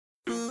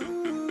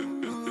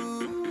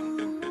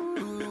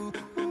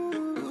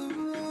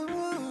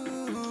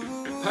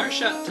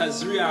Parsha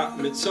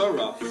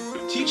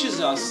Tazri'a-Metzorah teaches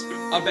us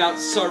about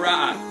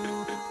tzara'at,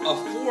 a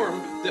form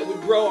that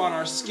would grow on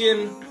our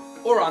skin,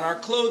 or on our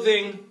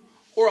clothing,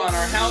 or on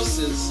our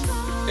houses,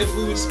 if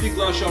we would speak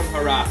Lashon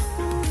Hara.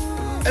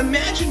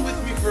 Imagine with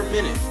me for a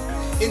minute,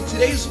 in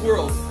today's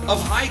world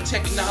of high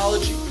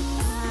technology,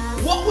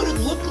 what would it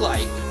look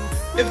like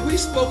if we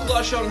spoke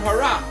Lashon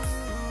Hara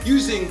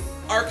using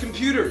our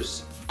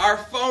computers, our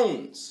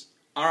phones,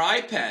 our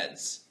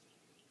iPads,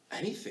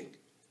 anything?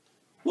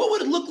 What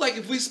would it look like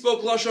if we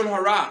spoke Lashon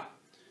Hara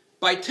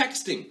by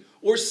texting,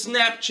 or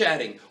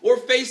Snapchatting, or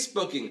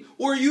Facebooking,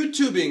 or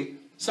YouTubing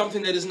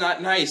something that is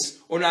not nice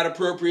or not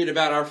appropriate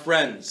about our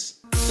friends?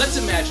 Let's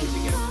imagine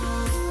together.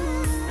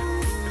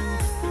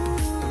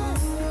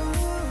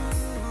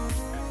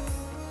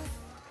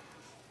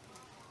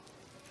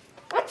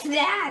 What's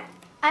that?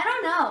 I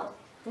don't know.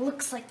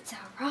 Looks like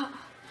Tzara.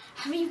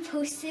 Have you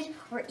posted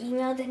or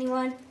emailed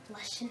anyone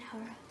Lashon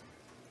Hara?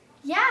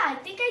 Yeah, I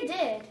think I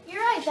did.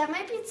 You're right, that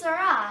might be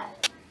Tzara.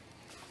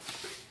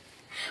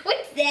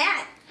 What's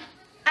that?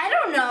 I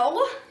don't know.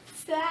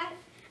 What's that?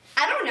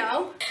 I don't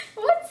know.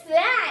 What's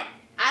that?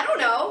 I don't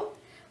know.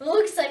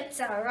 Looks like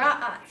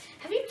Tzara.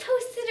 Have you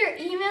posted or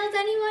emailed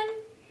anyone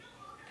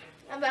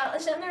about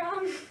Lashon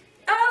Hara?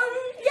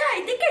 Yeah,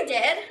 I think I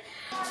did.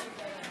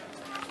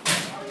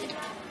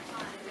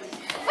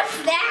 What's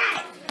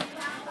that?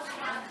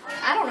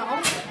 I don't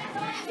know.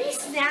 Have you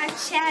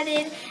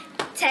Snapchatted,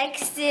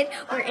 texted,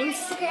 or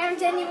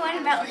Instagrammed anyone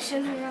about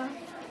Lashon Hara?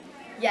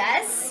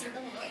 Yes.